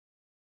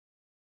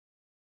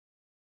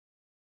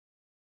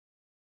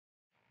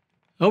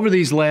Over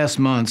these last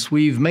months,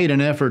 we've made an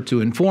effort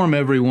to inform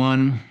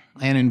everyone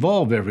and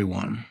involve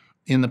everyone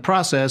in the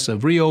process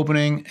of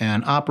reopening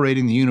and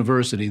operating the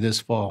university this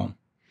fall.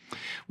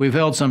 We've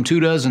held some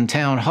 24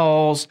 town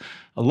halls,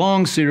 a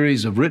long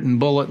series of written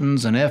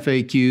bulletins and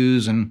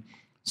FAQs, and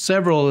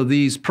several of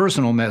these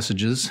personal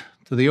messages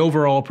to the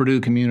overall Purdue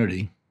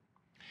community.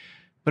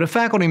 But a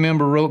faculty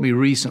member wrote me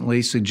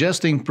recently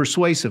suggesting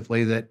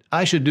persuasively that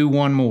I should do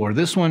one more,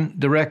 this one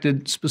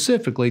directed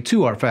specifically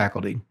to our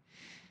faculty,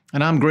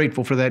 and I'm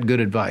grateful for that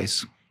good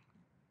advice.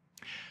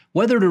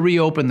 Whether to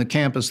reopen the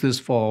campus this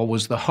fall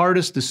was the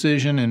hardest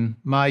decision in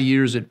my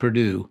years at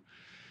Purdue,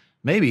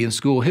 maybe in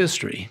school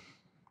history.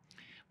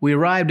 We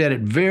arrived at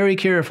it very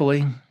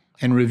carefully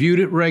and reviewed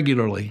it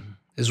regularly,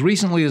 as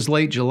recently as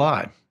late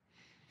July.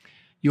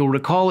 You'll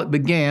recall it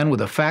began with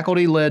a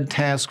faculty-led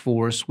task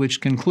force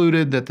which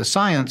concluded that the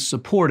science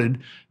supported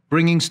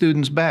bringing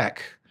students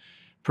back,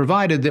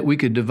 provided that we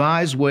could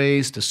devise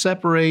ways to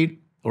separate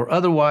or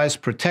otherwise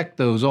protect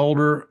those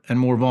older and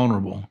more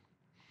vulnerable.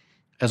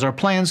 As our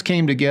plans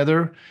came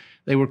together,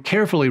 they were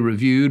carefully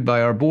reviewed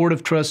by our Board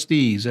of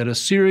Trustees at a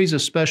series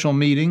of special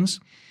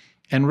meetings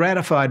and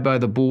ratified by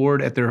the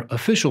board at their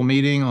official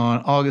meeting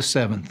on August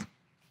 7th.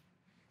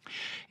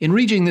 In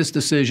reaching this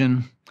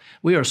decision,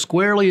 we are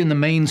squarely in the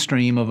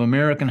mainstream of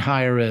American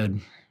higher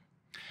ed.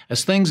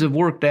 As things have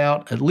worked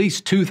out, at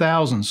least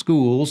 2,000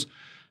 schools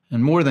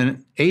and more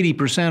than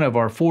 80% of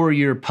our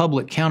four-year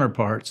public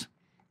counterparts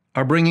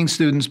are bringing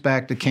students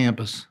back to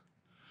campus.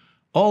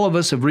 All of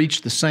us have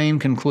reached the same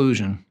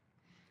conclusion.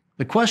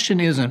 The question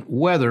isn't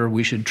whether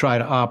we should try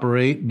to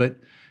operate, but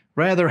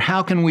rather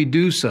how can we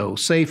do so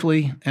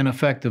safely and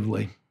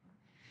effectively.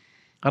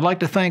 I'd like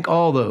to thank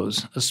all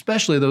those,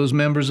 especially those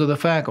members of the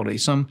faculty,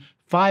 some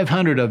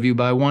 500 of you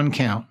by one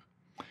count,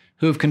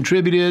 who have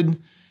contributed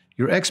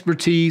your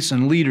expertise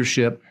and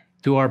leadership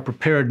to our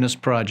preparedness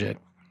project.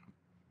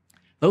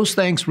 Those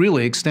thanks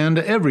really extend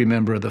to every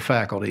member of the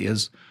faculty,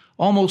 as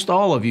almost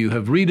all of you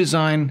have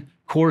redesigned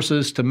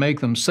courses to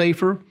make them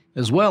safer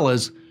as well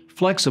as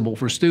flexible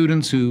for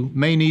students who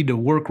may need to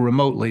work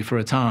remotely for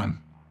a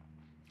time.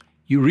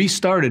 You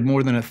restarted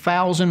more than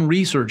 1,000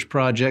 research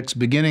projects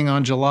beginning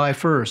on July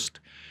 1st,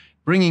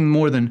 bringing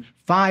more than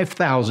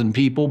 5,000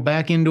 people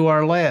back into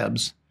our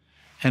labs,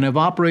 and have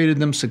operated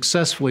them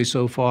successfully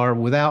so far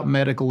without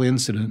medical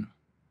incident.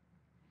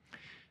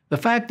 The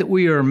fact that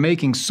we are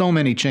making so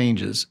many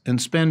changes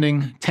and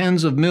spending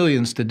tens of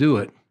millions to do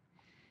it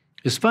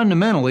is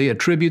fundamentally a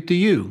tribute to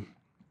you.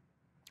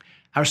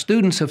 Our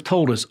students have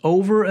told us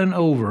over and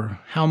over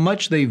how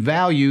much they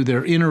value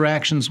their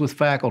interactions with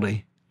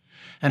faculty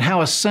and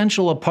how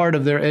essential a part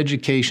of their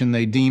education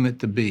they deem it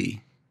to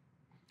be.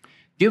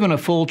 Given a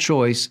full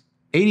choice,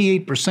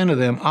 88% of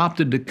them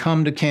opted to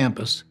come to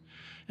campus,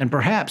 and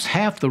perhaps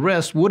half the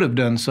rest would have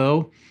done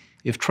so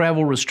if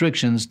travel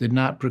restrictions did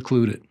not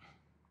preclude it.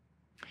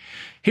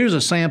 Here's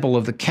a sample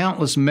of the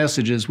countless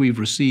messages we've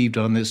received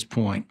on this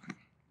point.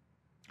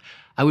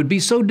 I would be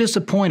so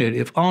disappointed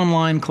if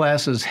online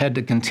classes had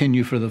to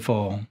continue for the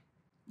fall.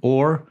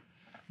 Or,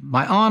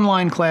 my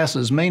online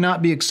classes may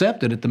not be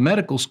accepted at the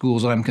medical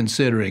schools I'm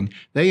considering.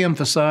 They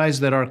emphasize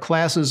that our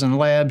classes and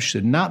labs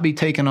should not be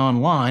taken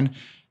online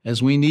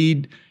as we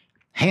need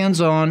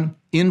hands-on,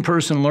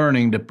 in-person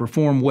learning to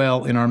perform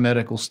well in our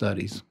medical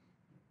studies.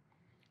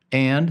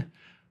 And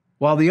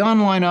while the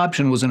online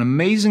option was an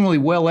amazingly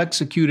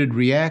well-executed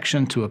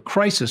reaction to a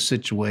crisis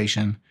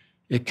situation,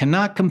 it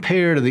cannot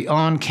compare to the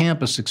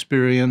on-campus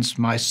experience.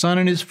 My son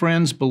and his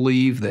friends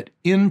believe that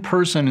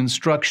in-person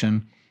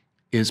instruction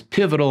is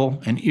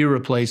pivotal and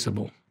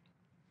irreplaceable.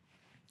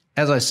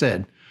 As I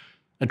said,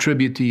 a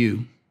tribute to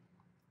you.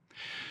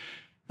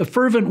 The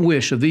fervent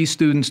wish of these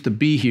students to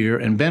be here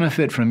and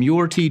benefit from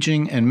your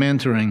teaching and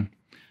mentoring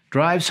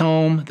drives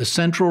home the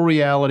central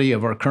reality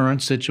of our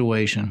current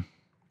situation.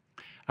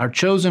 Our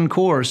chosen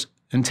course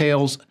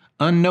entails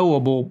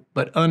unknowable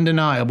but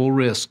undeniable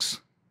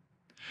risks.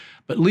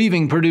 But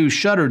leaving Purdue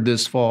shuttered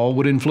this fall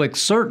would inflict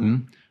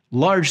certain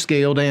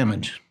large-scale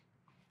damage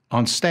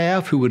on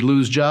staff who would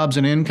lose jobs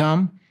and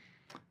income,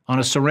 on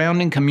a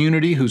surrounding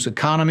community whose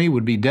economy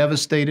would be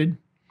devastated,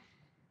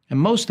 and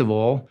most of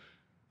all,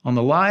 on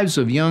the lives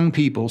of young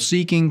people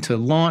seeking to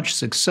launch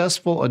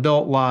successful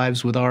adult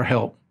lives with our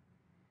help.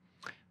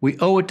 We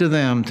owe it to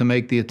them to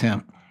make the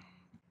attempt.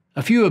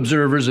 A few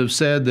observers have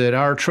said that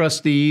our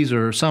trustees,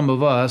 or some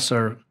of us,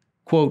 are,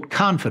 quote,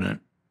 confident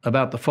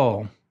about the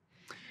fall.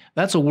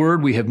 That's a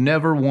word we have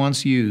never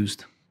once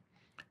used.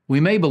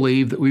 We may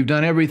believe that we've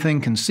done everything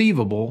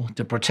conceivable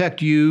to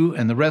protect you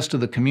and the rest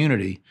of the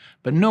community,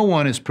 but no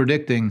one is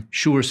predicting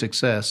sure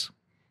success.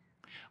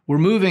 We're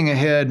moving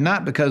ahead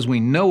not because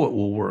we know it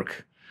will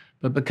work,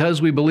 but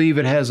because we believe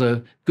it has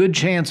a good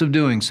chance of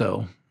doing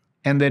so,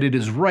 and that it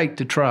is right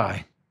to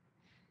try.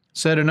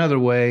 Said another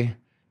way,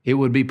 it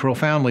would be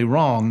profoundly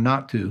wrong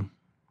not to.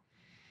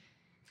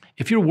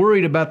 If you're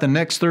worried about the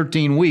next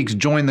 13 weeks,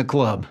 join the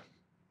club.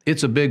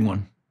 It's a big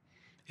one.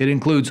 It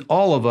includes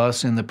all of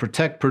us in the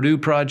Protect Purdue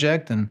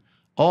project and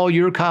all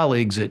your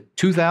colleagues at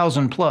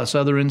 2,000 plus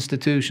other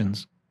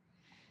institutions.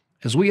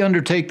 As we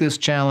undertake this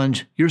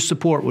challenge, your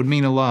support would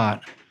mean a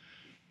lot.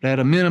 But at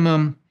a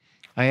minimum,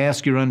 I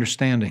ask your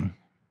understanding.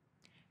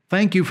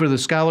 Thank you for the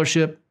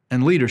scholarship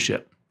and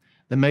leadership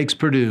that makes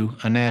Purdue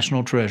a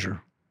national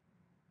treasure.